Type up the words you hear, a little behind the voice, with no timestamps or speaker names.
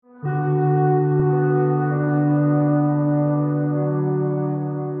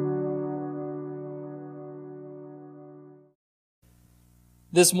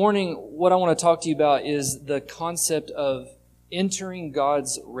This morning, what I want to talk to you about is the concept of entering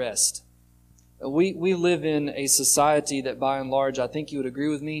God's rest. We live in a society that, by and large, I think you would agree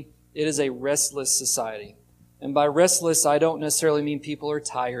with me, it is a restless society. And by restless, I don't necessarily mean people are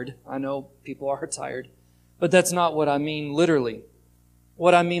tired. I know people are tired. But that's not what I mean literally.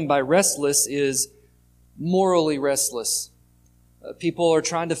 What I mean by restless is morally restless. People are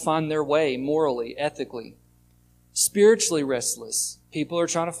trying to find their way morally, ethically. Spiritually restless. People are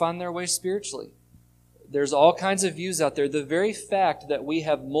trying to find their way spiritually. There's all kinds of views out there. The very fact that we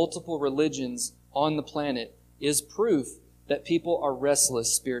have multiple religions on the planet is proof that people are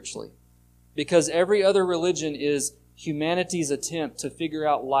restless spiritually. Because every other religion is humanity's attempt to figure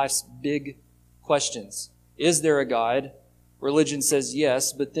out life's big questions. Is there a God? Religion says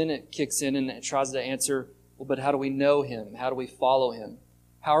yes, but then it kicks in and it tries to answer, well, but how do we know Him? How do we follow Him?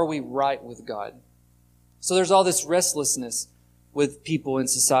 How are we right with God? So there's all this restlessness with people in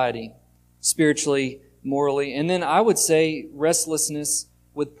society, spiritually, morally, and then I would say restlessness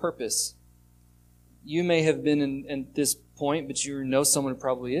with purpose. You may have been in this point, but you know someone who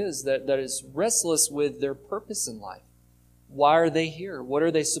probably is, that is restless with their purpose in life. Why are they here? What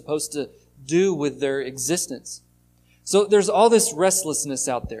are they supposed to do with their existence? So there's all this restlessness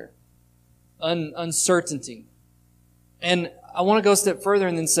out there, uncertainty. And I want to go a step further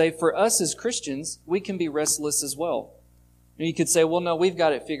and then say, for us as Christians, we can be restless as well. You could say, well, no, we've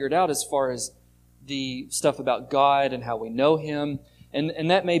got it figured out as far as the stuff about God and how we know Him. And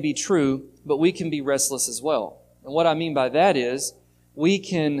that may be true, but we can be restless as well. And what I mean by that is we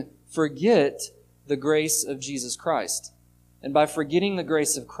can forget the grace of Jesus Christ. And by forgetting the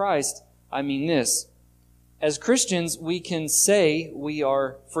grace of Christ, I mean this. As Christians, we can say we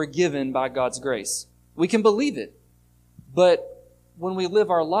are forgiven by God's grace. We can believe it. But when we live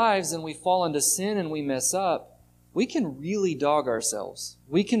our lives and we fall into sin and we mess up, we can really dog ourselves.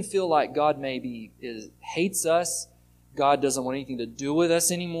 We can feel like God maybe hates us. God doesn't want anything to do with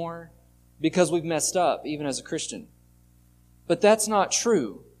us anymore because we've messed up, even as a Christian. But that's not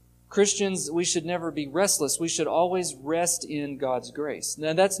true. Christians, we should never be restless. We should always rest in God's grace.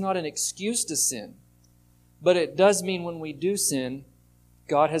 Now, that's not an excuse to sin. But it does mean when we do sin,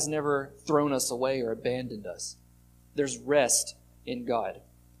 God has never thrown us away or abandoned us. There's rest in God.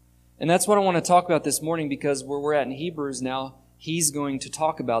 And that's what I want to talk about this morning, because where we're at in Hebrews now, he's going to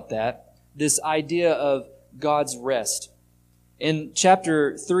talk about that, this idea of God's rest. In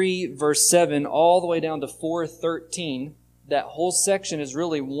chapter 3, verse 7, all the way down to 4:13, that whole section is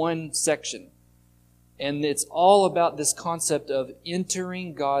really one section. And it's all about this concept of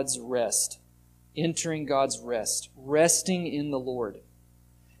entering God's rest. Entering God's rest. Resting in the Lord.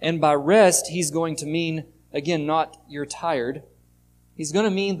 And by rest, he's going to mean, again, not you're tired. He's going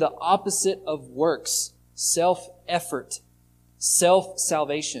to mean the opposite of works, self-effort,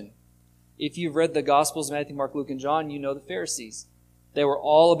 self-salvation. If you've read the Gospels, Matthew, Mark, Luke, and John, you know the Pharisees. They were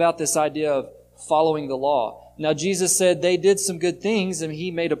all about this idea of following the law. Now, Jesus said they did some good things, and He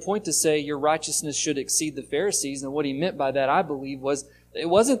made a point to say your righteousness should exceed the Pharisees. And what He meant by that, I believe, was it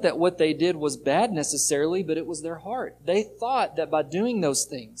wasn't that what they did was bad necessarily, but it was their heart. They thought that by doing those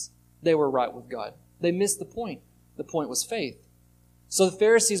things, they were right with God. They missed the point. The point was faith. So the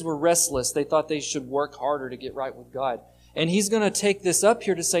Pharisees were restless. They thought they should work harder to get right with God. And he's going to take this up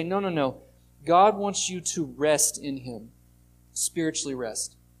here to say, no. God wants you to rest in Him. Spiritually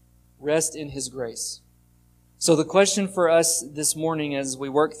rest. Rest in His grace. So the question for us this morning as we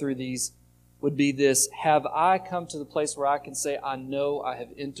work through these would be this: have I come to the place where I can say, I know I have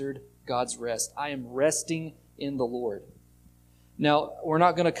entered God's rest. I am resting in the Lord. Now, we're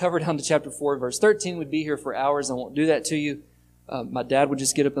not going to cover down to chapter 4, verse 13. We'd be here for hours. I won't do that to you. My dad would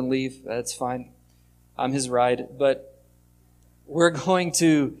just get up and leave. That's fine. I'm his ride. But we're going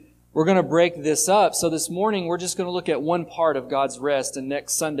to break this up. So this morning, we're just going to look at one part of God's rest, and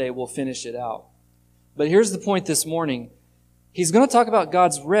next Sunday, we'll finish it out. But here's the point this morning. He's going to talk about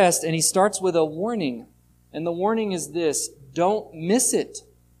God's rest, and he starts with a warning. And the warning is this: don't miss it.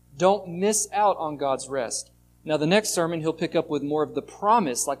 Don't miss out on God's rest. Now, the next sermon, he'll pick up with more of the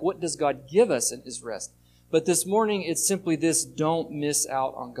promise, like what does God give us in His rest? But this morning, it's simply this: don't miss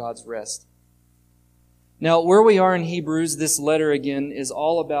out on God's rest. Now, where we are in Hebrews, this letter again is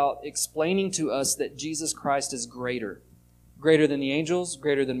all about explaining to us that Jesus Christ is greater. Greater than the angels,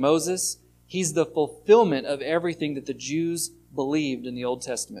 greater than Moses. He's the fulfillment of everything that the Jews believed in the Old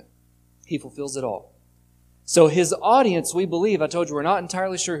Testament. He fulfills it all. So His audience, we believe, I told you we're not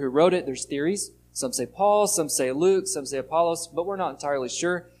entirely sure who wrote it. There's theories. Some say Paul, some say Luke, some say Apollos, but we're not entirely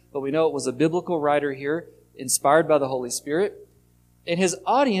sure. But we know it was a biblical writer here, inspired by the Holy Spirit. And his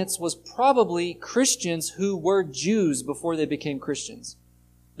audience was probably Christians who were Jews before they became Christians.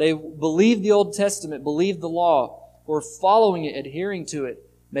 They believed the Old Testament, believed the law, were following it, adhering to it.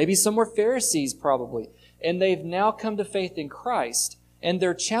 Maybe some were Pharisees probably. And they've now come to faith in Christ. And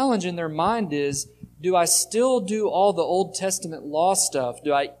their challenge in their mind is, do I still do all the Old Testament law stuff?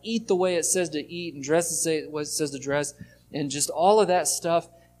 Do I eat the way it says to eat and dress the way it says to dress and just all of that stuff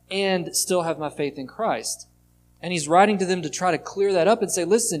and still have my faith in Christ? And he's writing to them to try to clear that up and say,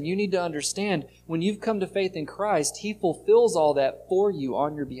 listen, you need to understand when you've come to faith in Christ, He fulfills all that for you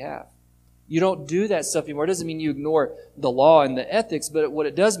on your behalf. You don't do that stuff anymore. It doesn't mean you ignore the law and the ethics, but what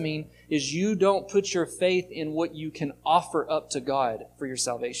it does mean is you don't put your faith in what you can offer up to God for your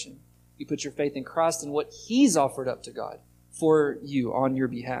salvation. You put your faith in Christ and what He's offered up to God for you on your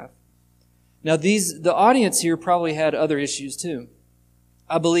behalf. Now the audience here probably had other issues too.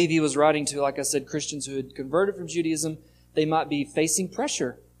 I believe he was writing to, like I said, Christians who had converted from Judaism. They might be facing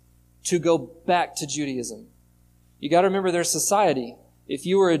pressure to go back to Judaism. You got to remember their society. If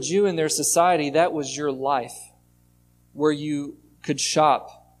you were a Jew in their society, that was your life. Where you could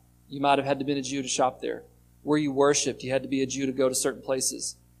shop, you might have had to be a Jew to shop there. Where you worshiped, you had to be a Jew to go to certain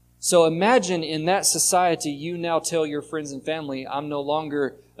places. So imagine in that society, you now tell your friends and family, I'm no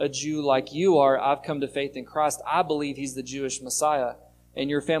longer a Jew like you are. I've come to faith in Christ. I believe He's the Jewish Messiah. And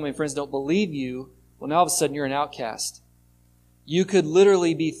your family and friends don't believe you. Well, now all of a sudden you're an outcast. You could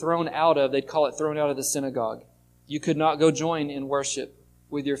literally be thrown out of, they'd call it thrown out of the synagogue. You could not go join in worship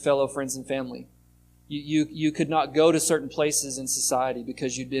with your fellow friends and family. You could not go to certain places in society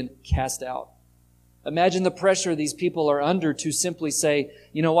because you'd been cast out. Imagine the pressure these people are under to simply say,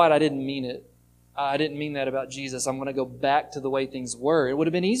 you know what, I didn't mean it. I didn't mean that about Jesus. I'm going to go back to the way things were. It would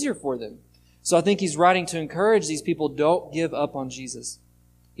have been easier for them. So I think he's writing to encourage these people, don't give up on Jesus.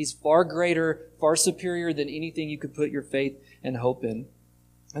 He's far greater, far superior than anything you could put your faith and hope in.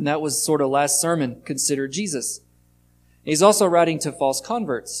 And that was sort of last sermon, consider Jesus. He's also writing to false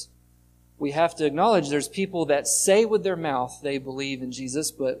converts. We have to acknowledge there's people that say with their mouth they believe in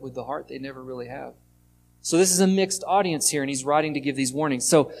Jesus, but with the heart they never really have. So this is a mixed audience here, and he's writing to give these warnings.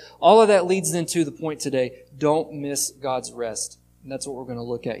 So all of that leads then to the point today, don't miss God's rest. And that's what we're going to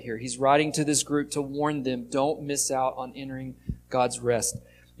look at here. He's writing to this group to warn them, don't miss out on entering God's rest.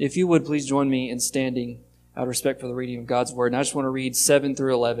 If you would, please join me in standing out of respect for the reading of God's Word. And I just want to read 7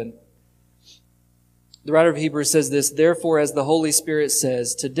 through 11. The writer of Hebrews says this, therefore, as the Holy Spirit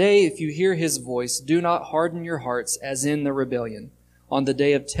says, today if you hear His voice, do not harden your hearts as in the rebellion, on the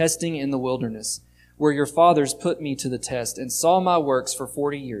day of testing in the wilderness, where your fathers put me to the test and saw my works for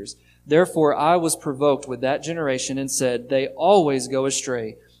 40 years. Therefore I was provoked with that generation and said, they always go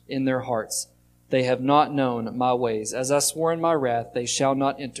astray in their hearts. They have not known my ways. As I swore in my wrath, they shall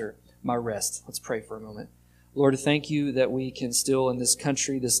not enter my rest. Let's pray for a moment. Lord, thank you that we can still in this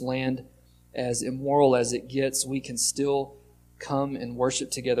country, this land, as immoral as it gets, we can still come and worship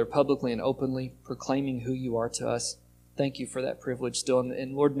together publicly and openly, proclaiming who you are to us. Thank you for that privilege still.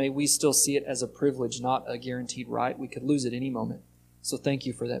 And Lord, may we still see it as a privilege, not a guaranteed right. We could lose it any moment. So thank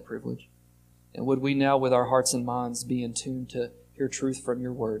you for that privilege. And would we now, with our hearts and minds, be in tune to hear truth from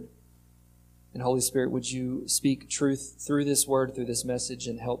your word? And Holy Spirit, would you speak truth through this word, through this message,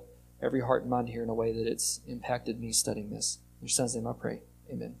 and help every heart and mind here in a way that it's impacted me studying this. In your Son's name I pray.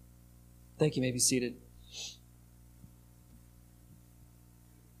 Amen. Thank you. You may be seated.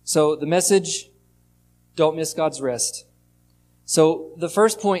 So the message, don't miss God's rest. So the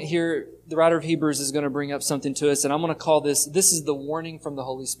first point here, the writer of Hebrews is going to bring up something to us, and I'm going to call this is the warning from the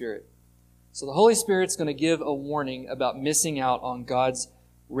Holy Spirit. So the Holy Spirit's going to give a warning about missing out on God's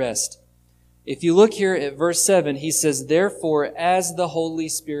rest. If you look here at verse 7, he says, therefore, as the Holy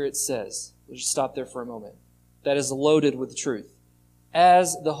Spirit says. We'll just stop there for a moment. That is loaded with truth.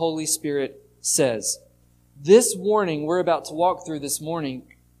 As the Holy Spirit says. This warning we're about to walk through this morning,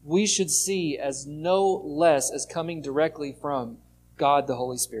 we should see as no less as coming directly from God the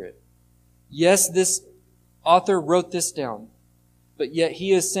Holy Spirit. Yes, this author wrote this down, but yet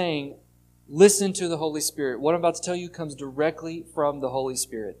he is saying, listen to the Holy Spirit. What I'm about to tell you comes directly from the Holy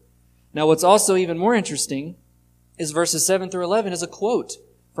Spirit. Now, what's also even more interesting is verses 7 through 11 is a quote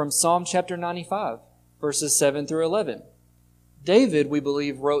from Psalm chapter 95, verses 7 through 11. David, we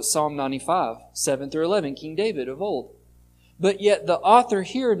believe, wrote Psalm 95, 7 through 11, King David of old. But yet the author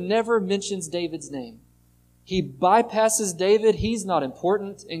here never mentions David's name. He bypasses David. He's not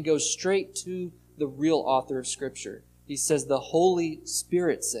important and goes straight to the real author of Scripture. He says the Holy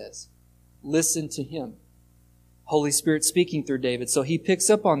Spirit says, listen to him. Holy Spirit speaking through David. So he picks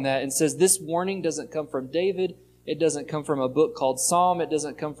up on that and says this warning doesn't come from David. It doesn't come from a book called Psalm. It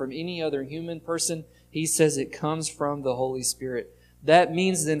doesn't come from any other human person. He says it comes from the Holy Spirit. That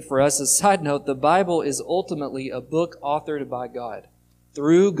means then for us, a side note, the Bible is ultimately a book authored by God.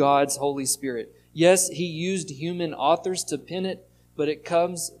 through God's Holy Spirit. Yes, He used human authors to pen it, but it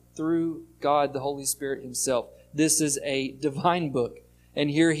comes through God, the Holy Spirit Himself. This is a divine book. And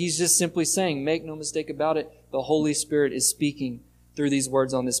here He's just simply saying, make no mistake about it, the Holy Spirit is speaking through these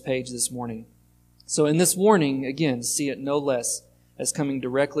words on this page this morning. So in this warning, again, see it no less as coming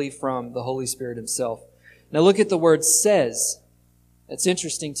directly from the Holy Spirit Himself. Now look at the word says. That's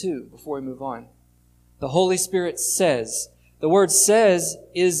interesting too, before we move on. The Holy Spirit says. The word says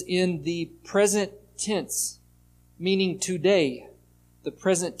is in the present tense, meaning today, the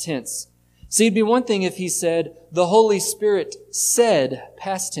present tense. See, it'd be one thing if He said, the Holy Spirit said,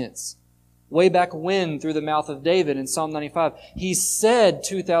 past tense. Way back when, through the mouth of David in Psalm 95, He said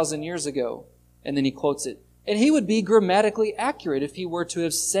 2,000 years ago, and then He quotes it. And he would be grammatically accurate if he were to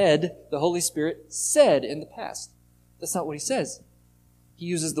have said, the Holy Spirit said in the past. That's not what He says. He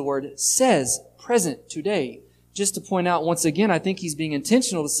uses the word says, present, today. Just to point out once again, I think He's being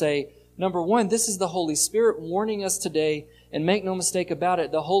intentional to say, number one, this is the Holy Spirit warning us today, and make no mistake about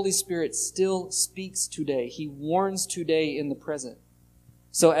it, the Holy Spirit still speaks today. He warns today in the present.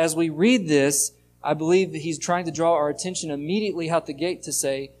 So as we read this, I believe that He's trying to draw our attention immediately out the gate to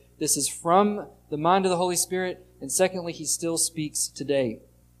say, this is from the mind of the Holy Spirit, and secondly, He still speaks today.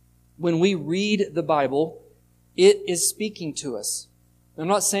 When we read the Bible, it is speaking to us. I'm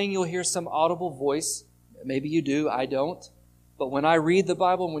not saying you'll hear some audible voice. Maybe you do, I don't. But when I read the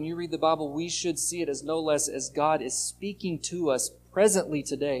Bible, when you read the Bible, we should see it as no less as God is speaking to us presently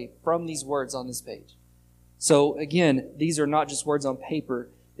today from these words on this page. So again, these are not just words on paper.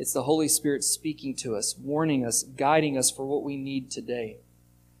 It's the Holy Spirit speaking to us, warning us, guiding us for what we need today.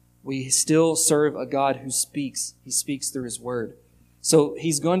 We still serve a God who speaks. He speaks through His Word. So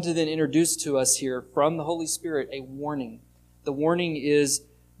He's going to then introduce to us here from the Holy Spirit a warning. The warning is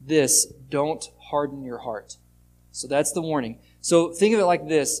this: don't harden your heart. So that's the warning. So think of it like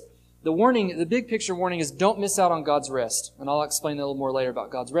this. The warning, the big picture warning is don't miss out on God's rest. And I'll explain a little more later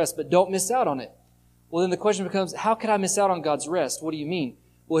about God's rest, but don't miss out on it. Well, then the question becomes, how could I miss out on God's rest? What do you mean?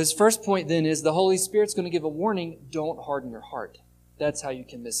 Well, his first point then is the Holy Spirit's going to give a warning. Don't harden your heart. That's how you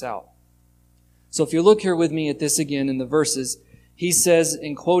can miss out. So if you look here with me at this again in the verses, he says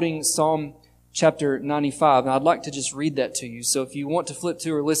in quoting Psalm chapter 95, and I'd like to just read that to you. So if you want to flip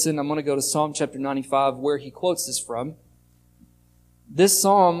to or listen, I'm going to go to Psalm chapter 95 where he quotes this from. This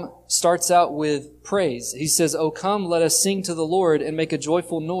psalm starts out with praise. He says, "O come, let us sing to the Lord and make a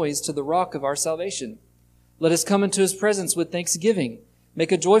joyful noise to the rock of our salvation. Let us come into His presence with thanksgiving.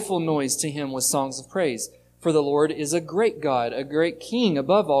 Make a joyful noise to Him with songs of praise. For the Lord is a great God, a great King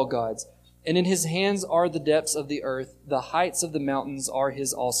above all gods. And in His hands are the depths of the earth. The heights of the mountains are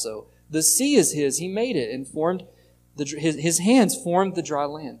His also. The sea is His. He made it and formed His hands formed the dry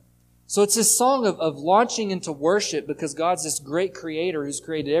land." So it's a song of launching into worship because God's this great creator who's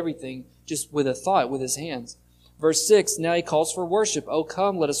created everything just with a thought, with His hands. Verse 6, now he calls for worship. "O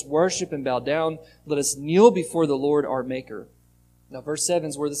come, let us worship and bow down. Let us kneel before the Lord our Maker." Now verse 7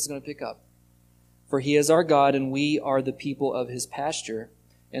 is where this is going to pick up. "For He is our God, and we are the people of His pasture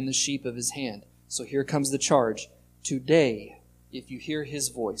and the sheep of His hand." So here comes the charge. Today, if you hear His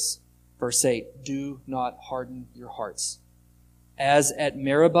voice. Verse 8, "Do not harden your hearts. As at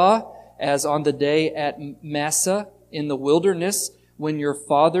Meribah, as on the day at Massah in the wilderness, when your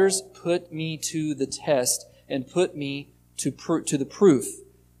fathers put me to the test and put me to the proof,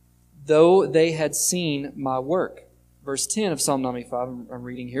 though they had seen my work." Verse 10 of Psalm 95, I'm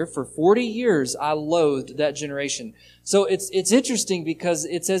reading here, "For 40 years I loathed that generation." So it's interesting because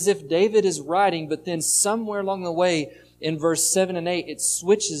it's as if David is writing, but then somewhere along the way in verse 7 and 8, it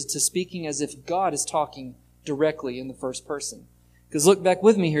switches to speaking as if God is talking directly in the first person. Because look back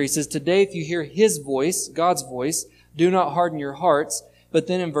with me here. He says, today if you hear His voice, God's voice, do not harden your hearts. But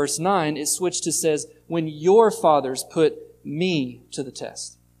then in verse 9, it switched to says, when your fathers put me to the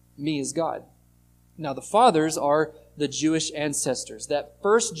test. Me is God. Now the fathers are the Jewish ancestors. That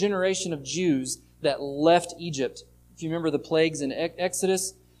first generation of Jews that left Egypt. If you remember the plagues in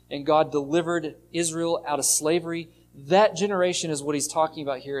Exodus, and God delivered Israel out of slavery, that generation is what he's talking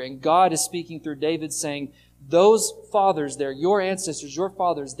about here. And God is speaking through David saying, those fathers there, your ancestors, your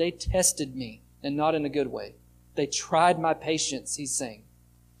fathers, they tested me, and not in a good way. They tried my patience, he's saying.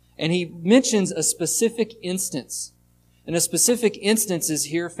 And he mentions a specific instance. And a specific instance is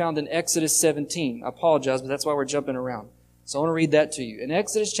here found in Exodus 17. I apologize, but that's why we're jumping around. So I want to read that to you. In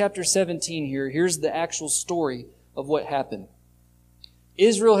Exodus chapter 17 here's the actual story of what happened.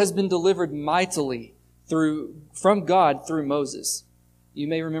 Israel has been delivered mightily from God through Moses. You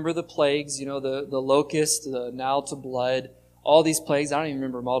may remember the plagues, the locust, the Nile to blood, all these plagues. I don't even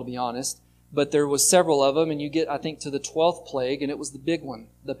remember them all, to be honest. But there was several of them, and you get, I think, to the 12th plague, and it was the big one,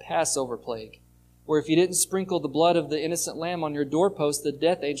 the Passover plague, where if you didn't sprinkle the blood of the innocent lamb on your doorpost, the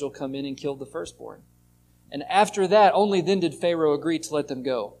death angel come in and killed the firstborn. And after that, only then did Pharaoh agree to let them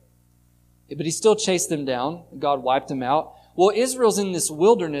go. But he still chased them down. God wiped them out. Well, Israel's in this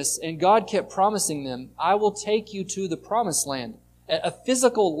wilderness, and God kept promising them, I will take you to the promised land, a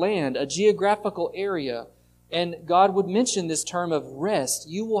physical land, a geographical area. And God would mention this term of rest.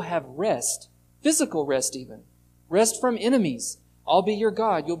 You will have rest, physical rest even. Rest from enemies. I'll be your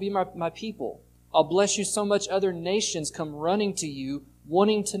God. You'll be my people. I'll bless you so much other nations come running to you,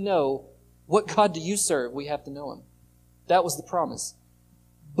 wanting to know, what God do you serve? We have to know Him. That was the promise.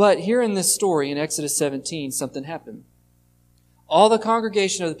 But here in this story, in Exodus 17, something happened. All the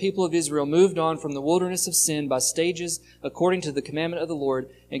congregation of the people of Israel moved on from the wilderness of sin by stages according to the commandment of the Lord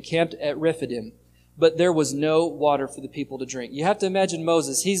and camped at Rephidim. But there was no water for the people to drink. You have to imagine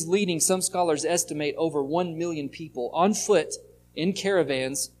Moses. He's leading, some scholars estimate, over 1 million people on foot in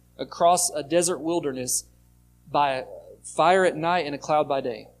caravans across a desert wilderness by fire at night and a cloud by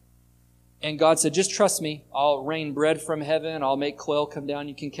day. And God said, just trust me. I'll rain bread from heaven. I'll make quail come down.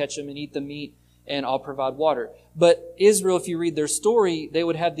 You can catch them and eat the meat, and I'll provide water. But Israel, if you read their story, they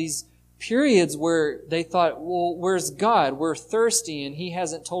would have these periods where they thought, well, where's God? We're thirsty, and He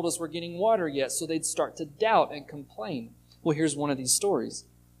hasn't told us we're getting water yet. So they'd start to doubt and complain. Well, here's one of these stories.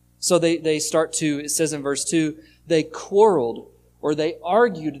 So they start to, it says in verse 2, they quarreled, or they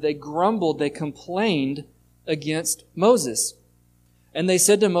argued, they grumbled, they complained against Moses. And they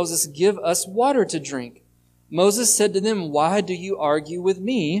said to Moses, give us water to drink. Moses said to them, why do you argue with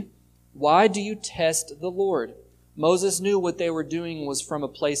me? Why do you test the Lord? Moses knew what they were doing was from a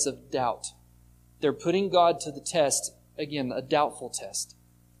place of doubt. They're putting God to the test, again, a doubtful test.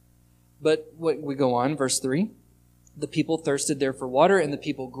 But we go on, verse 3. The people thirsted there for water, and the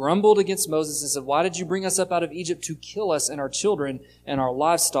people grumbled against Moses and said, why did you bring us up out of Egypt to kill us and our children and our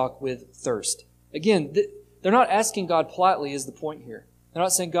livestock with thirst? Again, they're not asking God politely is the point here. They're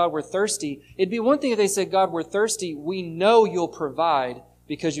not saying, God, we're thirsty. It'd be one thing if they said, God, we're thirsty. We know you'll provide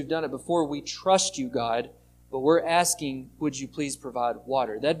because you've done it before. We trust you, God. But we're asking, would you please provide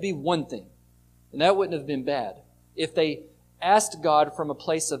water? That'd be one thing. And that wouldn't have been bad if they asked God from a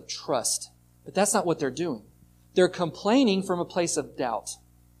place of trust. But that's not what they're doing. They're complaining from a place of doubt.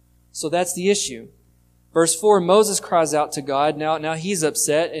 So that's the issue. Verse 4, Moses cries out to God. Now he's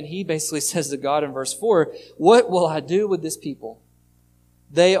upset, and he basically says to God in verse 4, what will I do with this people?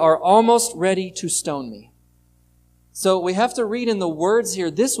 They are almost ready to stone me. So we have to read in the words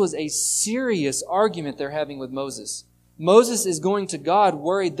here, this was a serious argument they're having with Moses. Moses is going to God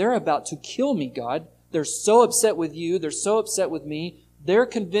worried they're about to kill me, God. They're so upset with you. They're so upset with me. They're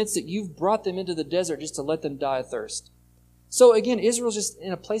convinced that you've brought them into the desert just to let them die of thirst. So again, Israel's just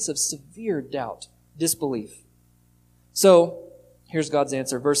in a place of severe doubt, disbelief. So here's God's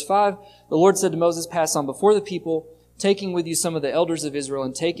answer. Verse 5, the Lord said to Moses, pass on before the people, taking with you some of the elders of Israel,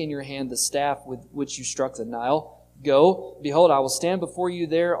 and take in your hand the staff with which you struck the Nile. Go, behold, I will stand before you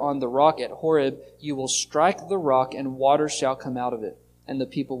there on the rock at Horeb. You will strike the rock, and water shall come out of it, and the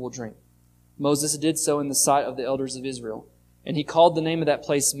people will drink. Moses did so in the sight of the elders of Israel. And he called the name of that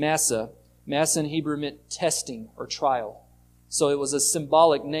place Massah. Massah in Hebrew meant testing or trial. So it was a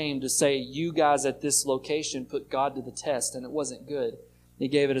symbolic name to say, you guys at this location put God to the test, and it wasn't good. He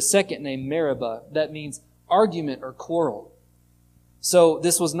gave it a second name, Meribah. That means argument or quarrel. So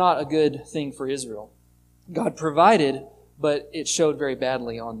this was not a good thing for Israel. God provided, but it showed very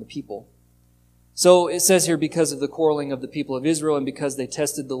badly on the people. So it says here, because of the quarreling of the people of Israel and because they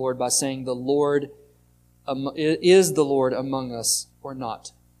tested the Lord by saying, the Lord is the Lord among us or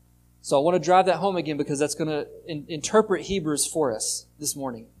not. So I want to drive that home again because that's going to interpret Hebrews for us this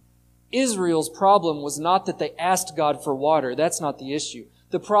morning. Israel's problem was not that they asked God for water. That's not the issue.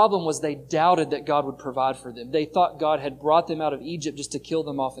 The problem was they doubted that God would provide for them. They thought God had brought them out of Egypt just to kill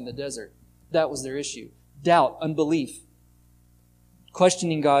them off in the desert. That was their issue. Doubt, unbelief,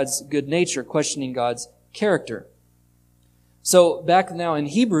 questioning God's good nature, questioning God's character. So back now in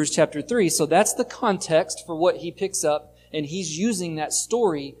Hebrews chapter 3, so that's the context for what he picks up, and he's using that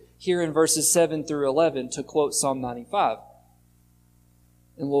story here in verses 7 through 11 to quote Psalm 95.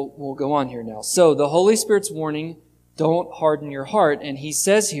 And we'll go on here now. So the Holy Spirit's warning, don't harden your heart. And he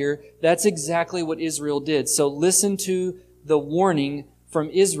says here, that's exactly what Israel did. So listen to the warning from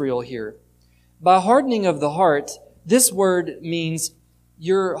Israel here. By hardening of the heart, this word means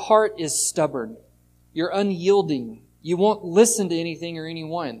your heart is stubborn. You're unyielding. You won't listen to anything or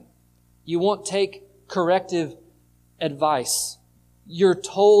anyone. You won't take corrective advice. You're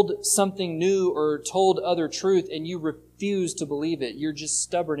told something new or told other truth and you refuse to believe it. You're just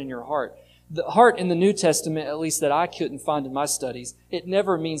stubborn in your heart. The heart in the New Testament, at least that I couldn't find in my studies, it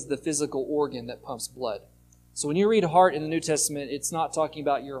never means the physical organ that pumps blood. So when you read heart in the New Testament, it's not talking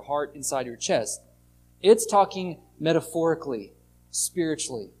about your heart inside your chest. It's talking metaphorically,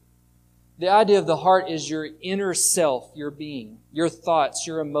 spiritually. The idea of the heart is your inner self, your being, your thoughts,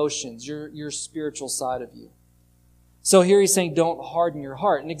 your emotions, your spiritual side of you. So here he's saying, don't harden your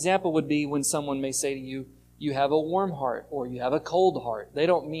heart. An example would be when someone may say to you, you have a warm heart or you have a cold heart. They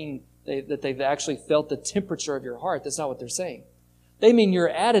don't mean that they've actually felt the temperature of your heart. That's not what they're saying. They mean your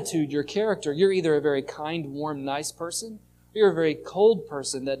attitude, your character. You're either a very kind, warm, nice person, or you're a very cold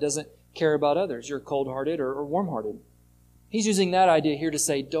person that doesn't care about others. You're cold-hearted or warm-hearted. He's using that idea here to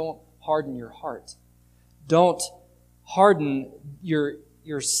say, don't harden your heart. Don't harden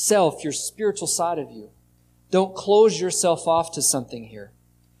yourself, your spiritual side of you. Don't close yourself off to something here.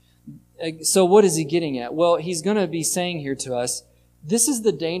 So what is he getting at? Well, he's going to be saying here to us, this is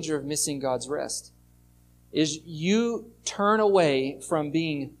the danger of missing God's rest, is you turn away from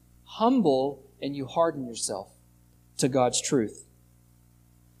being humble and you harden yourself to God's truth.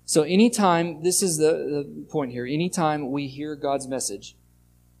 So anytime, this is the point here, anytime we hear God's message,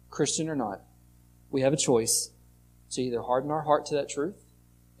 Christian or not, we have a choice to either harden our heart to that truth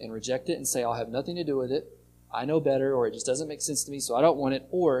and reject it and say, I'll have nothing to do with it, I know better, or it just doesn't make sense to me, so I don't want it.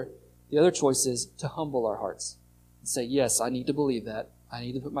 Or the other choice is to humble our hearts and say, yes, I need to believe that. I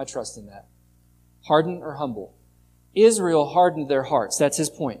need to put my trust in that. Harden or humble. Israel hardened their hearts. That's his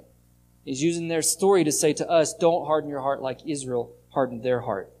point. He's using their story to say to us, don't harden your heart like Israel hardened their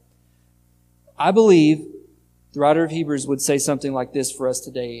heart. I believe the writer of Hebrews would say something like this for us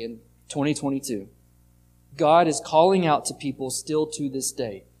today in 2022. God is calling out to people still to this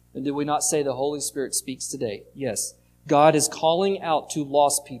day. And did we not say the Holy Spirit speaks today? Yes. God is calling out to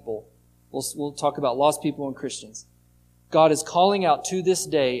lost people. We'll talk about lost people and Christians. God is calling out to this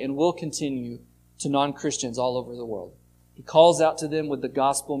day and will continue to non-Christians all over the world. He calls out to them with the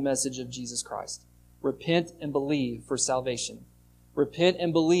gospel message of Jesus Christ. Repent and believe for salvation. Repent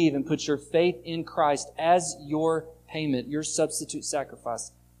and believe and put your faith in Christ as your payment, your substitute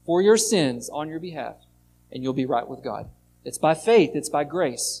sacrifice for your sins on your behalf, and you'll be right with God. It's by faith. It's by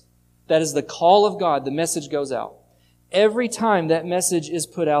grace. That is the call of God. The message goes out. Every time that message is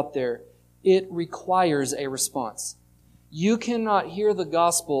put out there, it requires a response. You cannot hear the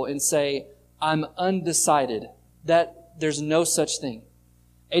gospel and say, I'm undecided. There's no such thing.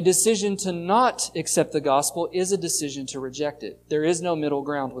 A decision to not accept the gospel is a decision to reject it. There is no middle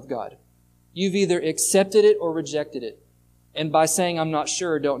ground with God. You've either accepted it or rejected it. And by saying, I'm not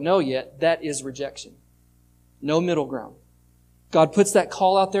sure, don't know yet, that is rejection. No middle ground. God puts that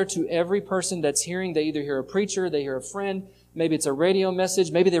call out there to every person that's hearing. They either hear a preacher, they hear a friend, maybe it's a radio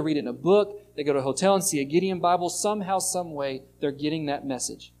message, maybe they read it in a book, they go to a hotel and see a Gideon Bible. Somehow, some way, they're getting that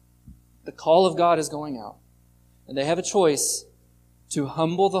message. The call of God is going out. And they have a choice to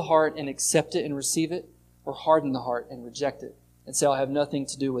humble the heart and accept it and receive it, or harden the heart and reject it and say, I'll have nothing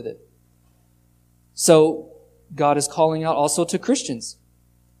to do with it. So, God is calling out also to Christians.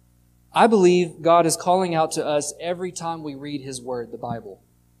 I believe God is calling out to us every time we read His Word, the Bible.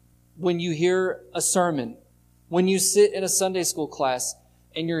 When you hear a sermon, when you sit in a Sunday school class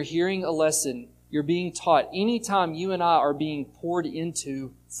and you're hearing a lesson, you're being taught, anytime you and I are being poured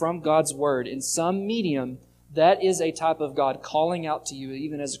into from God's Word in some medium, that is a type of God calling out to you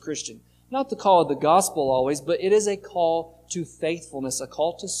even as a Christian. Not the call of the gospel always, but it is a call to faithfulness, a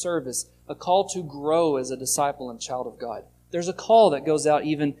call to service, a call to grow as a disciple and child of God. There's a call that goes out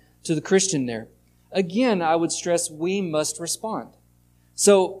even to the Christian there. Again, I would stress we must respond.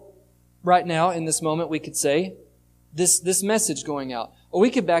 So, right now, in this moment, we could say, this message going out. Or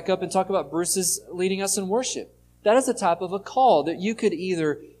we could back up and talk about Bruce's leading us in worship. That is a type of a call that you could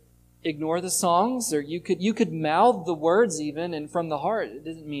either ignore the songs, or you could mouth the words even, and from the heart, it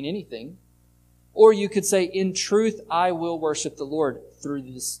doesn't mean anything. Or you could say, in truth, I will worship the Lord through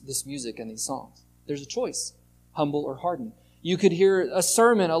this music and these songs. There's a choice, humble or harden. You could hear a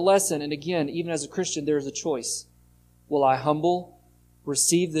sermon, a lesson, and again, even as a Christian, there's a choice. Will I humble,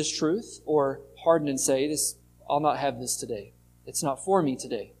 receive this truth, or harden and say, I'll not have this today. It's not for me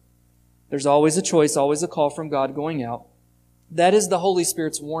today. There's always a choice, always a call from God going out. That is the Holy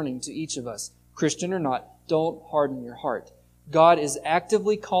Spirit's warning to each of us, Christian or not. Don't harden your heart. God is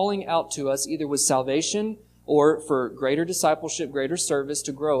actively calling out to us either with salvation or for greater discipleship, greater service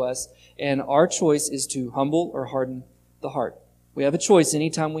to grow us. And our choice is to humble or harden the heart. We have a choice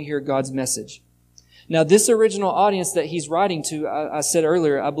anytime we hear God's message. Now, this original audience that he's writing to, I said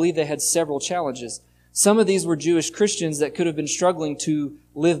earlier, I believe they had several challenges. Some of these were Jewish Christians that could have been struggling to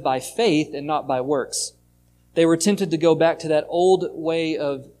live by faith and not by works. They were tempted to go back to that old way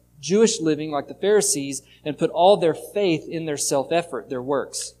of Jewish living like the Pharisees and put all their faith in their self-effort, their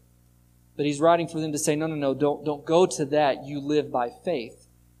works. But he's writing for them to say, no, don't go to that. You live by faith.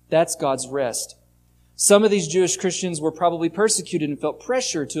 That's God's rest. Some of these Jewish Christians were probably persecuted and felt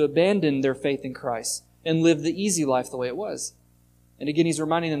pressure to abandon their faith in Christ and live the easy life the way it was. And again, he's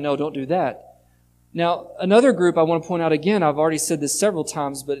reminding them, no, don't do that. Now, another group I want to point out again, I've already said this several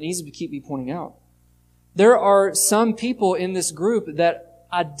times, but it needs to keep me pointing out. There are some people in this group that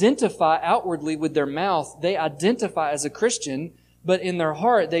identify outwardly with their mouth. They identify as a Christian, but in their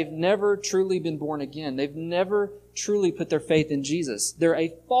heart, they've never truly been born again. They've never truly put their faith in Jesus. They're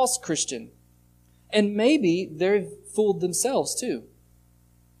a false Christian. And maybe they've fooled themselves too.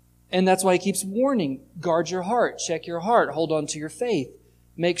 And that's why he keeps warning, guard your heart, check your heart, hold on to your faith.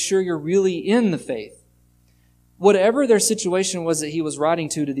 Make sure you're really in the faith. Whatever their situation was that he was writing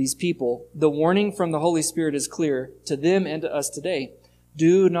to these people, the warning from the Holy Spirit is clear to them and to us today.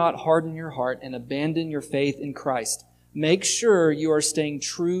 Do not harden your heart and abandon your faith in Christ. Make sure you are staying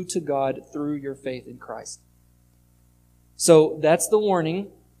true to God through your faith in Christ. So that's the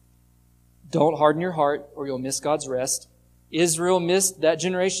warning. Don't harden your heart or you'll miss God's rest. Israel missed, that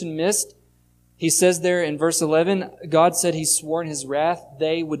generation missed. He says there in verse 11, God said He swore in His wrath,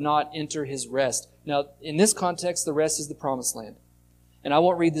 they would not enter His rest. Now, in this context, the rest is the promised land. And I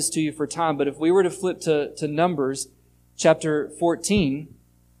won't read this to you for time, but if we were to flip to Numbers chapter 14,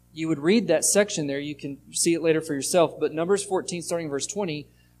 you would read that section there. You can see it later for yourself. But Numbers 14, starting verse 20,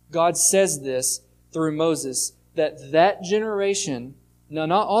 God says this through Moses, that generation, no,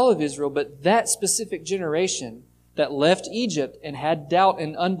 not all of Israel, but that specific generation that left Egypt and had doubt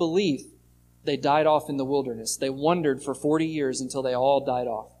and unbelief, they died off in the wilderness. They wandered for 40 years until they all died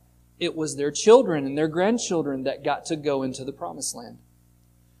off. It was their children and their grandchildren that got to go into the promised land.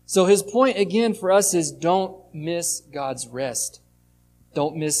 So his point again for us is don't miss God's rest.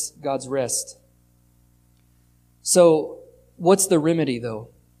 Don't miss God's rest. So what's the remedy though?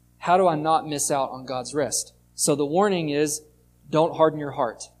 How do I not miss out on God's rest? So the warning is don't harden your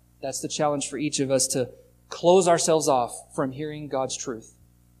heart. That's the challenge for each of us, to close ourselves off from hearing God's truth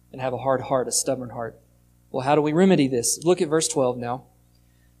and have a hard heart, a stubborn heart. Well, how do we remedy this? Look at verse 12 now.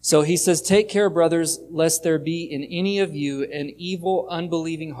 So he says, take care, brothers, lest there be in any of you an evil,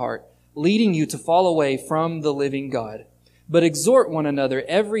 unbelieving heart, leading you to fall away from the living God. But exhort one another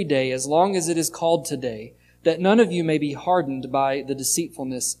every day, as long as it is called today, that none of you may be hardened by the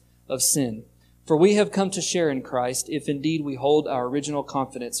deceitfulness of sin. For we have come to share in Christ, if indeed we hold our original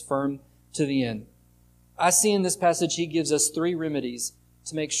confidence firm to the end. I see in this passage he gives us 3 remedies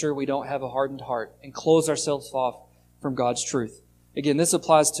to make sure we don't have a hardened heart and close ourselves off from God's truth. Again, this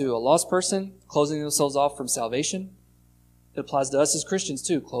applies to a lost person, closing themselves off from salvation. It applies to us as Christians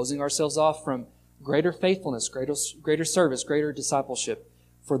too, closing ourselves off from greater faithfulness, greater service, greater discipleship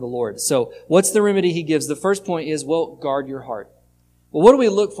for the Lord. So what's the remedy he gives? The first point is, well, guard your heart. Well, what do we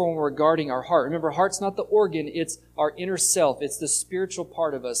look for when we're guarding our heart? Remember, heart's not the organ, it's our inner self. It's the spiritual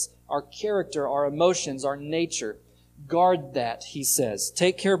part of us, our character, our emotions, our nature. Guard that, he says.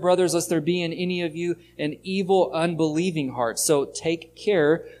 Take care, brothers, lest there be in any of you an evil, unbelieving heart. So take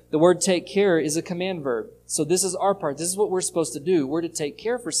care. The word take care is a command verb. So this is our part. This is what we're supposed to do. We're to take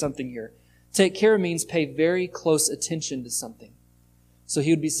care for something here. Take care means pay very close attention to something. So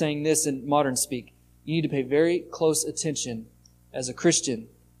he would be saying this in modern speak. You need to pay very close attention as a Christian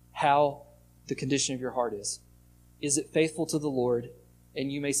how the condition of your heart is. Is it faithful to the Lord? And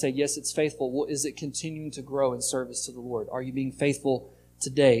you may say, yes, it's faithful. Well, is it continuing to grow in service to the Lord? Are you being faithful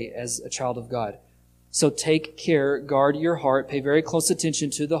today as a child of God? So take care, guard your heart, pay very close attention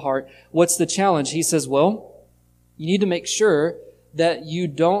to the heart. What's the challenge? He says, well, you need to make sure that you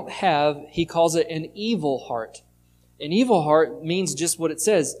don't have, he calls it an evil heart. An evil heart means just what it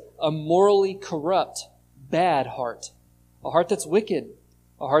says, a morally corrupt, bad heart. A heart that's wicked,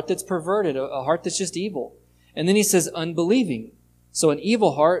 a heart that's perverted, a heart that's just evil. And then he says unbelieving. So an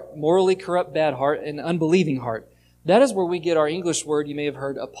evil heart, morally corrupt, bad heart, and unbelieving heart. That is where we get our English word, you may have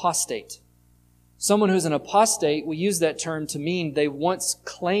heard, apostate. Someone who's an apostate, we use that term to mean they once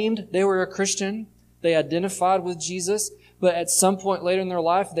claimed they were a Christian, they identified with Jesus, but at some point later in their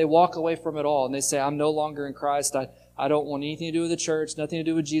life, they walk away from it all and they say, I'm no longer in Christ, I don't want anything to do with the church, nothing to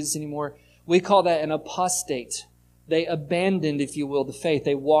do with Jesus anymore. We call that an apostate. They abandoned, if you will, the faith.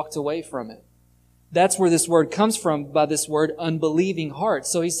 They walked away from it. That's where this word comes from, by this word unbelieving heart.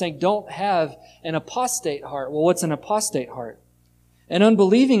 So he's saying don't have an apostate heart. Well, what's an apostate heart? An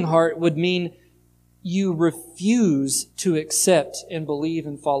unbelieving heart would mean you refuse to accept and believe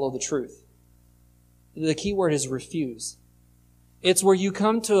and follow the truth. The key word is refuse. It's where you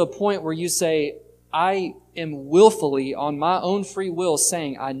come to a point where you say, I am willfully, on my own free will,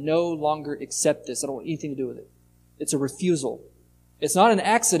 saying, I no longer accept this. I don't want anything to do with it. It's a refusal. It's not an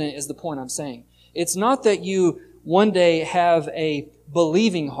accident, is the point I'm saying. It's not that you one day have a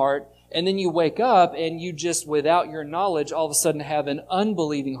believing heart and then you wake up and you just, without your knowledge, all of a sudden have an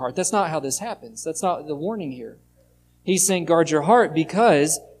unbelieving heart. That's not how this happens. That's not the warning here. He's saying guard your heart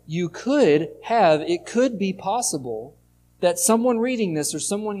because it could be possible that someone reading this or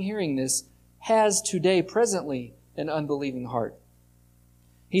someone hearing this has today, presently, an unbelieving heart.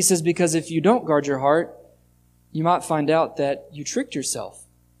 He says because if you don't guard your heart, you might find out that you tricked yourself.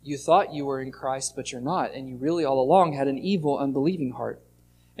 You thought you were in Christ, but you're not, and you really all along had an evil, unbelieving heart.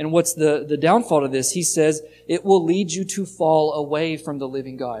 And what's the downfall to this? He says it will lead you to fall away from the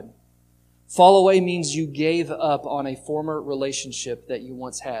living God. Fall away means you gave up on a former relationship that you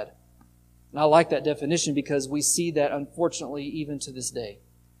once had. And I like that definition because we see that, unfortunately, even to this day.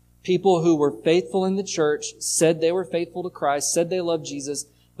 People who were faithful in the church, said they were faithful to Christ, said they loved Jesus,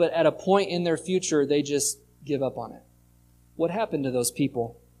 but at a point in their future, they just give up on it. What happened to those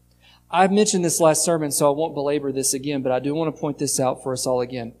people? I've mentioned this last sermon, so I won't belabor this again, but I do want to point this out for us all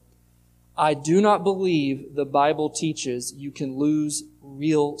again. I do not believe the Bible teaches you can lose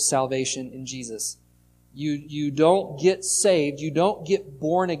real salvation in Jesus. You don't get saved. You don't get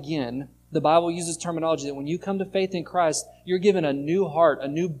born again. The Bible uses terminology that when you come to faith in Christ, you're given a new heart, a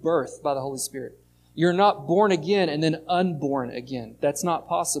new birth by the Holy Spirit. You're not born again and then unborn again. That's not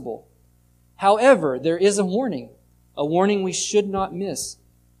possible. However, there is a warning we should not miss.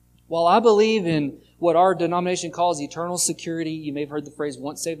 While I believe in what our denomination calls eternal security, you may have heard the phrase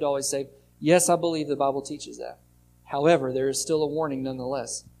once saved, always saved. Yes, I believe the Bible teaches that. However, there is still a warning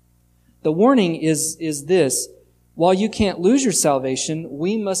nonetheless. The warning is this. While you can't lose your salvation,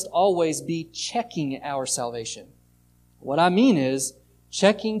 we must always be checking our salvation. What I mean is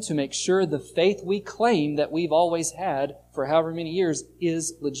checking to make sure the faith we claim that we've always had for however many years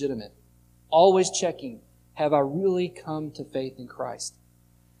is legitimate. Always checking. Have I really come to faith in Christ?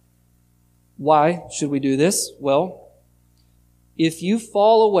 Why should we do this? Well, if you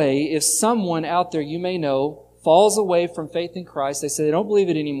fall away, if someone out there you may know falls away from faith in Christ, they say they don't believe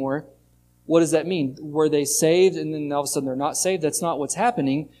it anymore, what does that mean? Were they saved and then all of a sudden they're not saved? That's not what's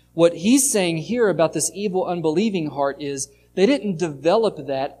happening. What he's saying here about this evil, unbelieving heart is they didn't develop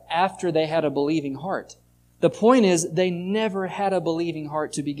that after they had a believing heart. The point is they never had a believing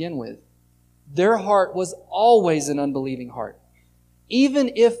heart to begin with. Their heart was always an unbelieving heart.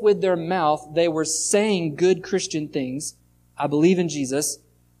 Even if with their mouth they were saying good Christian things, I believe in Jesus,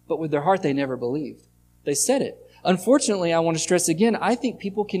 but with their heart they never believed. They said it. Unfortunately, I want to stress again, I think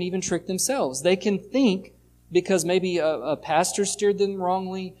people can even trick themselves. They can think because maybe a pastor steered them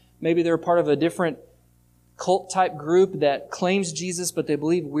wrongly, maybe they're part of a different cult-type group that claims Jesus, but they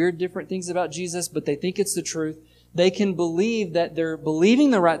believe weird different things about Jesus, but they think it's the truth. They can believe that they're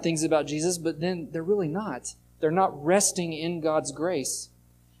believing the right things about Jesus, but then they're really not. They're not resting in God's grace.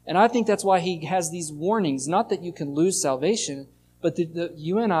 And I think that's why he has these warnings, not that you can lose salvation, but that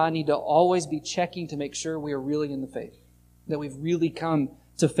you and I need to always be checking to make sure we are really in the faith, that we've really come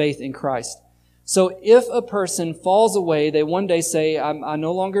to faith in Christ. So if a person falls away, they one day say, I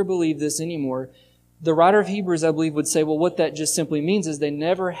no longer believe this anymore, the writer of Hebrews, I believe, would say, well, what that just simply means is they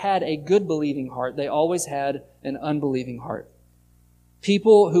never had a good believing heart. They always had an unbelieving heart.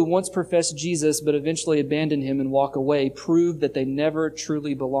 People who once professed Jesus but eventually abandon him and walk away prove that they never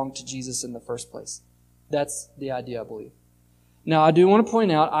truly belonged to Jesus in the first place. That's the idea, I believe. Now, I do want to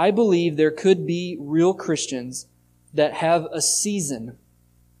point out, I believe there could be real Christians that have a season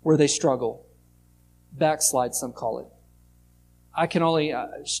where they struggle. Backslide, some call it. I can only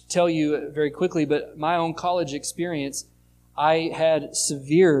tell you very quickly, but my own college experience, I had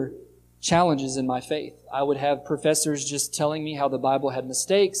severe challenges in my faith. I would have professors just telling me how the Bible had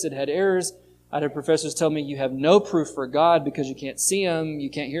mistakes, it had errors. I'd have professors tell me you have no proof for God because you can't see Him,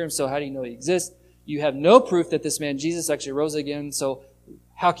 you can't hear Him, so how do you know He exists? You have no proof that this man Jesus actually rose again, so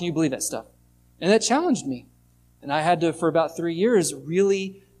how can you believe that stuff? And that challenged me. And I had to, for about 3 years,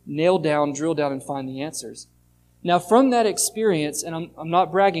 really nail down, drill down, and find the answers. Now, from that experience, and I'm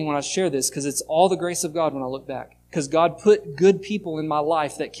not bragging when I share this, because it's all the grace of God when I look back, because God put good people in my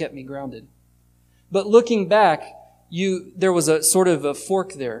life that kept me grounded. But looking back, there was a sort of a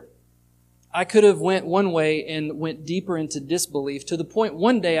fork there. I could have went one way and went deeper into disbelief to the point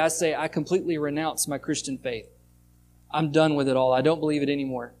one day I say I completely renounce my Christian faith. I'm done with it all. I don't believe it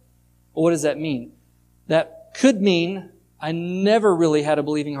anymore. Well, what does that mean? That could mean I never really had a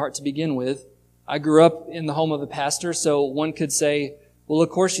believing heart to begin with. I grew up in the home of a pastor, so one could say, well, of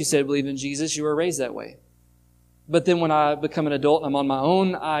course you said believe in Jesus. You were raised that way. But then when I become an adult and I'm on my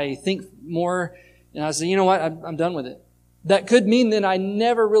own, I think more And I say, you know what? I'm done with it. That could mean that I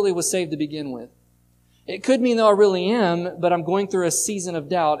never really was saved to begin with. It could mean that I really am, but I'm going through a season of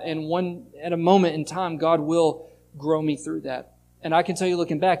doubt, and at a moment in time, God will grow me through that. And I can tell you,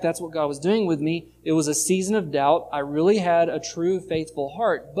 looking back, that's what God was doing with me. It was a season of doubt. I really had a true, faithful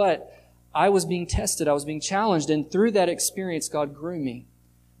heart, but I was being tested. I was being challenged, and through that experience, God grew me.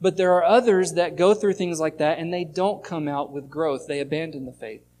 But there are others that go through things like that, and they don't come out with growth. They abandon the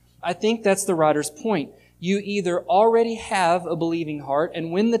faith. I think that's the writer's point. You either already have a believing heart,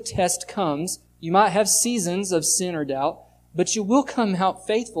 and when the test comes, you might have seasons of sin or doubt, but you will come out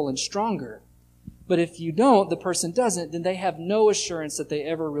faithful and stronger. But if you don't, the person doesn't, then they have no assurance that they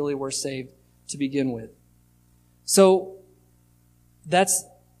ever really were saved to begin with. So that's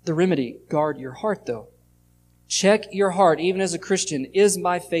the remedy. Guard your heart, though. Check your heart, even as a Christian. Is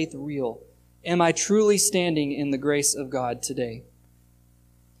my faith real? Am I truly standing in the grace of God today?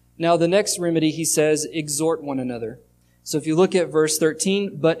 Now, the next remedy, he says, exhort one another. So if you look at verse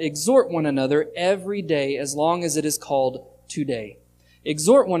 13, but exhort one another every day as long as it is called today.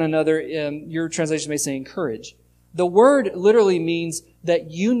 Exhort one another, your translation may say encourage. The word literally means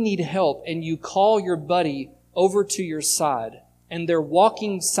that you need help and you call your buddy over to your side and they're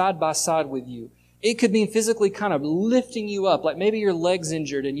walking side by side with you. It could mean physically kind of lifting you up, like maybe your leg's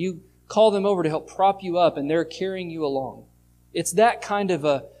injured and you call them over to help prop you up and they're carrying you along. It's that kind of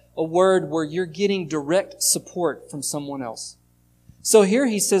a word where you're getting direct support from someone else. So here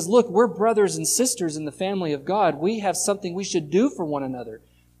he says, look, we're brothers and sisters in the family of God. We have something we should do for one another.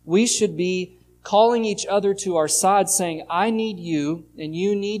 We should be calling each other to our side saying, I need you and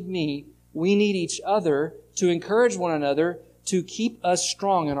you need me. We need each other to encourage one another to keep us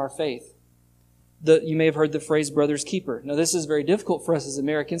strong in our faith. You may have heard the phrase brother's keeper. Now this is very difficult for us as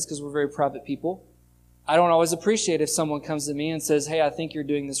Americans because we're very private people. I don't always appreciate if someone comes to me and says, hey, I think you're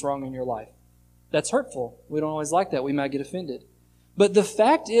doing this wrong in your life. That's hurtful. We don't always like that. We might get offended. But the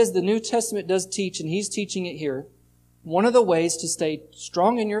fact is the New Testament does teach, and he's teaching it here, one of the ways to stay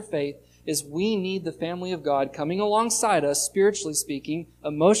strong in your faith is we need the family of God coming alongside us, spiritually speaking,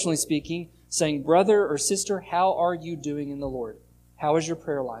 emotionally speaking, saying, brother or sister, how are you doing in the Lord? How is your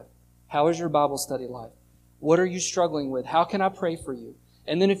prayer life? How is your Bible study life? What are you struggling with? How can I pray for you?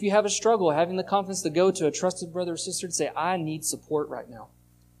 And then if you have a struggle, having the confidence to go to a trusted brother or sister and say, I need support right now.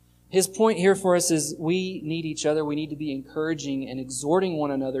 His point here for us is we need each other. We need to be encouraging and exhorting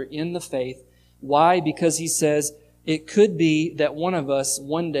one another in the faith. Why? Because he says it could be that one of us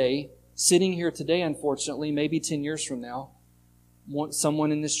one day, sitting here today, unfortunately, maybe 10 years from now,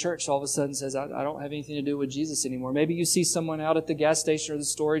 someone in this church all of a sudden says, I don't have anything to do with Jesus anymore. Maybe you see someone out at the gas station or the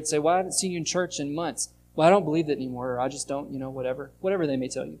store and say, well, I haven't seen you in church in months. Well, I don't believe that anymore, or I just don't, whatever they may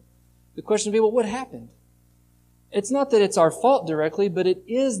tell you. The question would be, well, what happened? It's not that it's our fault directly, but it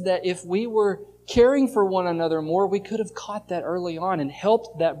is that if we were caring for one another more, we could have caught that early on and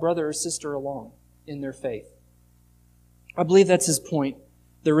helped that brother or sister along in their faith. I believe that's his point.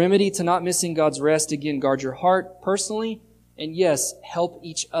 The remedy to not missing God's rest, again, guard your heart personally, and yes, help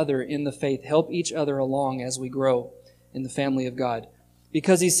each other in the faith. Help each other along as we grow in the family of God.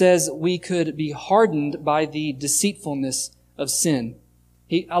 Because he says we could be hardened by the deceitfulness of sin.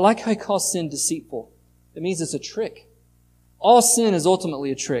 I like how he calls sin deceitful. It means it's a trick. All sin is ultimately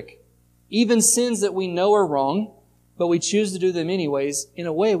a trick. Even sins that we know are wrong, but we choose to do them anyways, in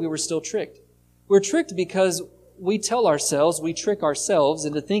a way we were still tricked. We're tricked because we trick ourselves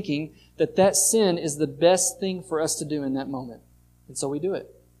into thinking that sin is the best thing for us to do in that moment. And so we do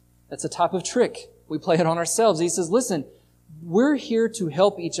it. That's a type of trick. We play it on ourselves. He says, listen, we're here to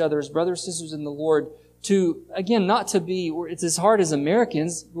help each other as brothers and sisters in the Lord to, again, not to be, it's as hard as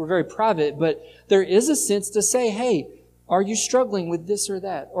Americans, we're very private, but there is a sense to say, hey, are you struggling with this or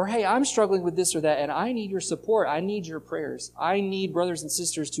that? Or, hey, I'm struggling with this or that, and I need your support. I need your prayers. I need brothers and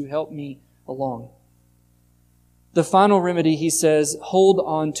sisters to help me along. The final remedy, he says, hold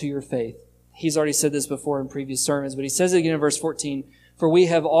on to your faith. He's already said this before in previous sermons, but he says it again in verse 14, for we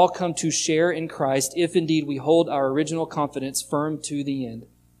have all come to share in Christ, if indeed we hold our original confidence firm to the end.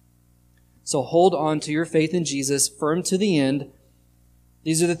 So hold on to your faith in Jesus, firm to the end.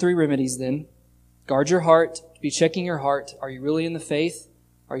 These are the three remedies then. Guard your heart, be checking your heart. Are you really in the faith?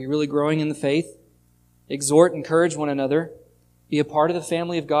 Are you really growing in the faith? Exhort, encourage one another. Be a part of the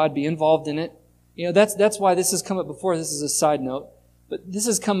family of God, be involved in it. That's why this has come up before. This is a side note. But this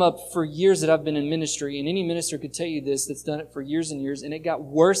has come up for years that I've been in ministry, and any minister could tell you this that's done it for years and years, and it got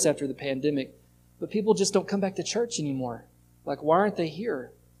worse after the pandemic. But people just don't come back to church anymore. Like, why aren't they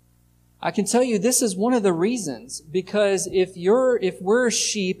here? I can tell you this is one of the reasons, because if we're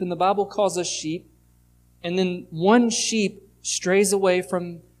sheep, and the Bible calls us sheep, and then one sheep strays away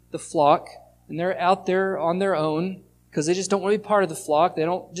from the flock, and they're out there on their own because they just don't want to be part of the flock. They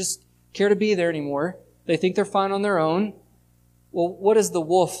don't just care to be there anymore. They think they're fine on their own. Well, what is the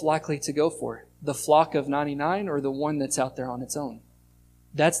wolf likely to go for? The flock of 99 or the one that's out there on its own?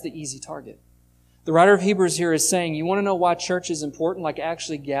 That's the easy target. The writer of Hebrews here is saying, you want to know why church is important, like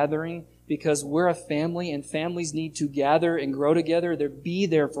actually gathering? Because we're a family and families need to gather and grow together. Be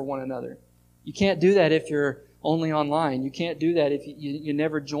there for one another. You can't do that if you're only online. You can't do that if you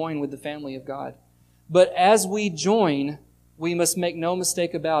never join with the family of God. But as we join, we must make no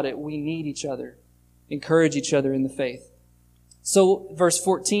mistake about it. We need each other. Encourage each other in the faith. So verse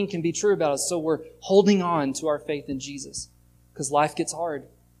 14 can be true about us. So we're holding on to our faith in Jesus because life gets hard.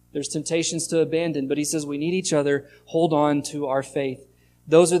 There's temptations to abandon, but he says we need each other. Hold on to our faith.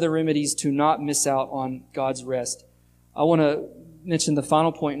 Those are the remedies to not miss out on God's rest. I want to mention the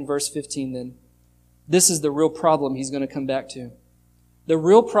final point in verse 15 then. This is the real problem he's going to come back to. The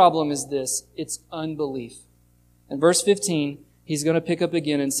real problem is this. It's unbelief. In verse 15, he's going to pick up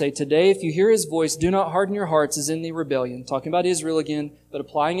again and say, today, if you hear his voice, do not harden your hearts as in the rebellion. Talking about Israel again, but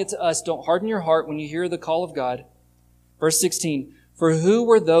applying it to us. Don't harden your heart when you hear the call of God. Verse 16, for who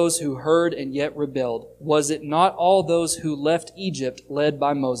were those who heard and yet rebelled? Was it not all those who left Egypt led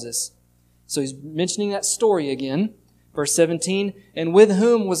by Moses? So he's mentioning that story again. Verse 17, and with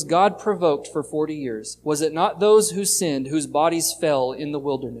whom was God provoked for 40 years? Was it not those who sinned, whose bodies fell in the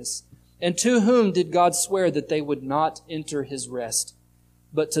wilderness? And to whom did God swear that they would not enter his rest?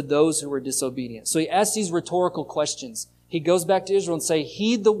 But to those who were disobedient. So he asks these rhetorical questions. He goes back to Israel and say,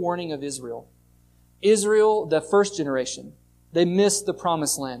 heed the warning of Israel. Israel, the first generation, they missed the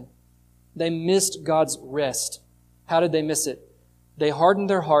promised land. They missed God's rest. How did they miss it? They hardened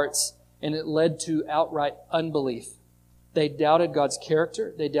their hearts, and it led to outright unbelief. They doubted God's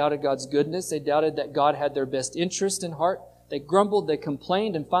character. They doubted God's goodness. They doubted that God had their best interest in heart. They grumbled, they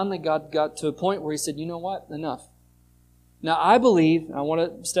complained, and finally God got to a point where he said, you know what? Enough. Now I believe, and I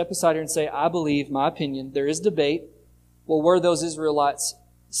want to step aside here and say, I believe, my opinion, there is debate. Well, were those Israelites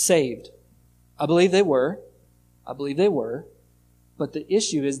saved? I believe they were. I believe they were. But the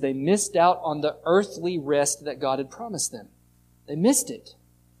issue is they missed out on the earthly rest that God had promised them. They missed it.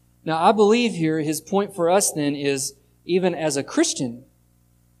 Now I believe here his point for us then is, even as a Christian,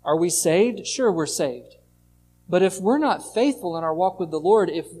 are we saved? Sure, we're saved. But if we're not faithful in our walk with the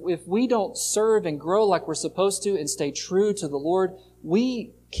Lord, if we don't serve and grow like we're supposed to and stay true to the Lord,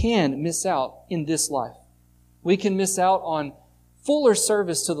 we can miss out in this life. We can miss out on fuller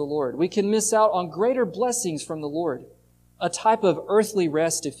service to the Lord. We can miss out on greater blessings from the Lord. A type of earthly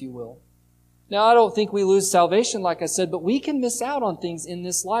rest, if you will. Now, I don't think we lose salvation, like I said, but we can miss out on things in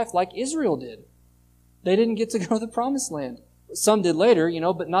this life like Israel did. They didn't get to go to the promised land. Some did later,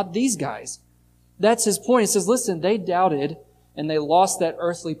 but not these guys. That's his point. He says, listen, they doubted and they lost that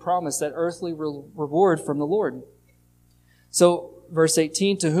earthly promise, that earthly reward from the Lord. So, verse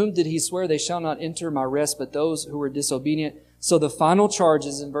 18, to whom did he swear they shall not enter my rest, but those who were disobedient? So the final charge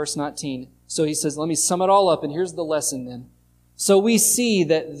is in verse 19. So he says, let me sum it all up, and here's the lesson then. So we see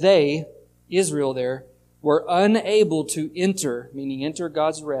that they, Israel there, were unable to enter, meaning enter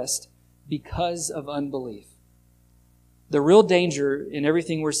God's rest, because of unbelief. The real danger in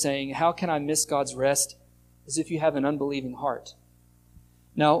everything we're saying, how can I miss God's rest, is if you have an unbelieving heart.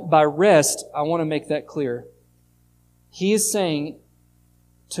 Now, by rest, I want to make that clear. He is saying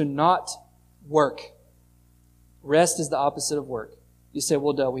to not work. Rest is the opposite of work. You say,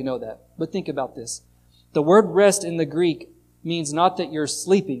 well, duh, we know that. But think about this. The word rest in the Greek means not that you're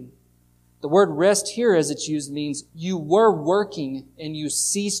sleeping. The word rest here as it's used means you were working and you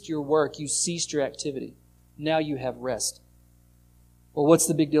ceased your work. You ceased your activity. Now you have rest. Well, what's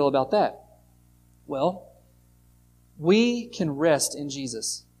the big deal about that? Well, we can rest in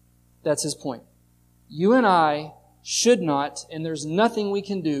Jesus. That's his point. You and I should not, and there's nothing we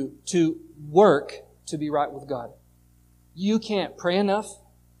can do to work to be right with God. You can't pray enough.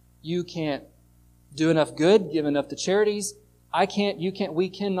 You can't do enough good, give enough to charities. We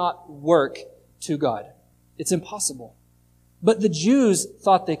cannot work to God. It's impossible. But the Jews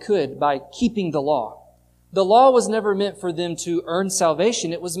thought they could by keeping the law. The law was never meant for them to earn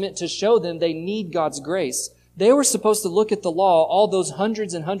salvation. It was meant to show them they need God's grace. They were supposed to look at the law, all those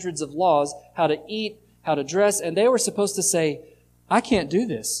hundreds and hundreds of laws, how to eat, how to dress, and they were supposed to say, I can't do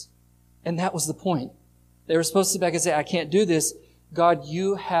this. And that was the point. They were supposed to sit back and say, I can't do this. God,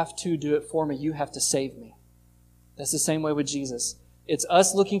 you have to do it for me. You have to save me. That's the same way with Jesus. It's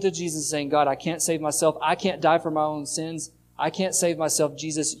us looking to Jesus saying, God, I can't save myself. I can't die for my own sins. I can't save myself.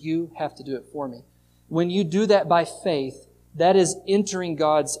 Jesus, you have to do it for me. When you do that by faith, that is entering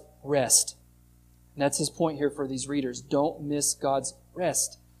God's rest. And that's his point here for these readers. Don't miss God's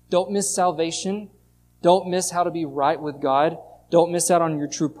rest. Don't miss salvation. Don't miss how to be right with God. Don't miss out on your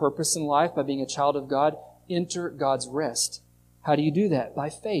true purpose in life by being a child of God. Enter God's rest. How do you do that? By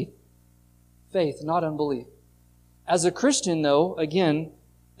faith. Faith, not unbelief. As a Christian, though, again,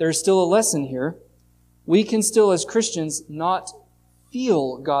 there's still a lesson here. We can still, as Christians, not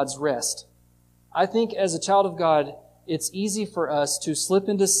feel God's rest. I think as a child of God, it's easy for us to slip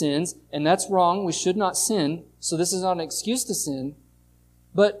into sins, and that's wrong. We should not sin, so this is not an excuse to sin.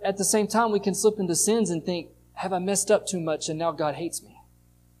 But at the same time, we can slip into sins and think, have I messed up too much and now God hates me?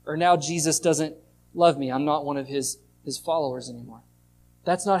 Or now Jesus doesn't love me. I'm not one of His followers anymore.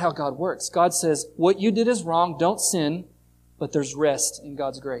 That's not how God works. God says, what you did is wrong, don't sin, but there's rest in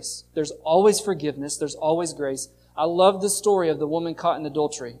God's grace. There's always forgiveness. There's always grace. I love the story of the woman caught in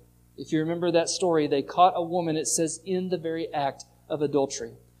adultery. If you remember that story, they caught a woman, it says, in the very act of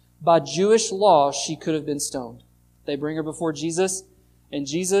adultery. By Jewish law, she could have been stoned. They bring her before Jesus, and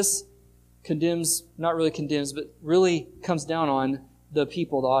Jesus condemns, not really condemns, but really comes down on the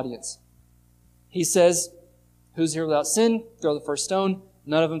people, the audience. He says, who's here without sin? Throw the first stone.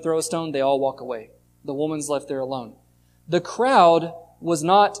 None of them throw a stone. They all walk away. The woman's left there alone. The crowd was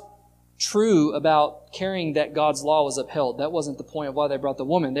not true about caring that God's law was upheld. That wasn't the point of why they brought the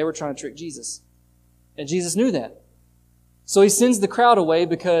woman. They were trying to trick Jesus. And Jesus knew that. So He sends the crowd away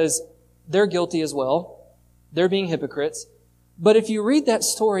because they're guilty as well. They're being hypocrites. But if you read that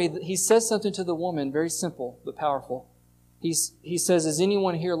story, He says something to the woman, very simple but powerful. He says, is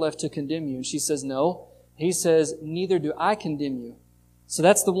anyone here left to condemn you? And she says, no. He says, neither do I condemn you. So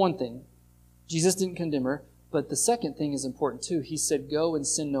that's the one thing. Jesus didn't condemn her. But the second thing is important too. He said, go and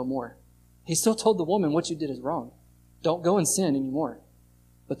sin no more. He still told the woman, what you did is wrong. Don't go and sin anymore.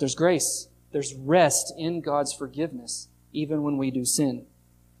 But there's grace. There's rest in God's forgiveness, even when we do sin.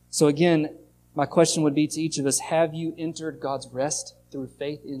 So again, my question would be to each of us, have you entered God's rest through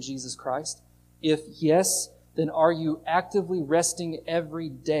faith in Jesus Christ? If yes, then are you actively resting every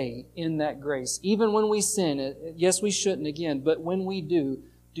day in that grace? Even when we sin, yes, we shouldn't again, but when we do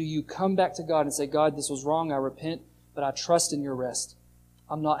you come back to God and say, God, this was wrong, I repent, but I trust in your rest.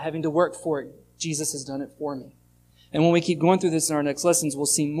 I'm not having to work for it. Jesus has done it for me. And when we keep going through this in our next lessons, we'll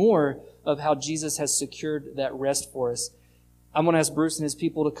see more of how Jesus has secured that rest for us. I'm going to ask Bruce and his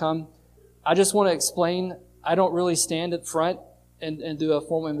people to come. I just want to explain, I don't really stand at front and do a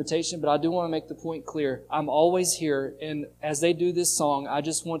formal invitation, but I do want to make the point clear. I'm always here, and as they do this song, I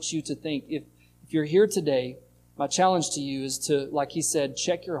just want you to think, if you're here today, my challenge to you is to, like he said,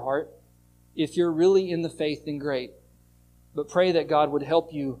 check your heart. If you're really in the faith, then great. But pray that God would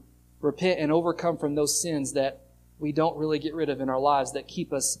help you repent and overcome from those sins that we don't really get rid of in our lives that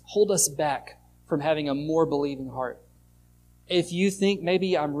hold us back from having a more believing heart. If you think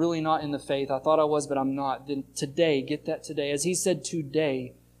maybe I'm really not in the faith, I thought I was, but I'm not, then today, get that today. As he said,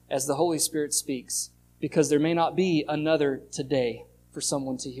 today, as the Holy Spirit speaks, because there may not be another today for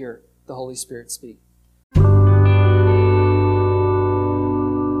someone to hear the Holy Spirit speak.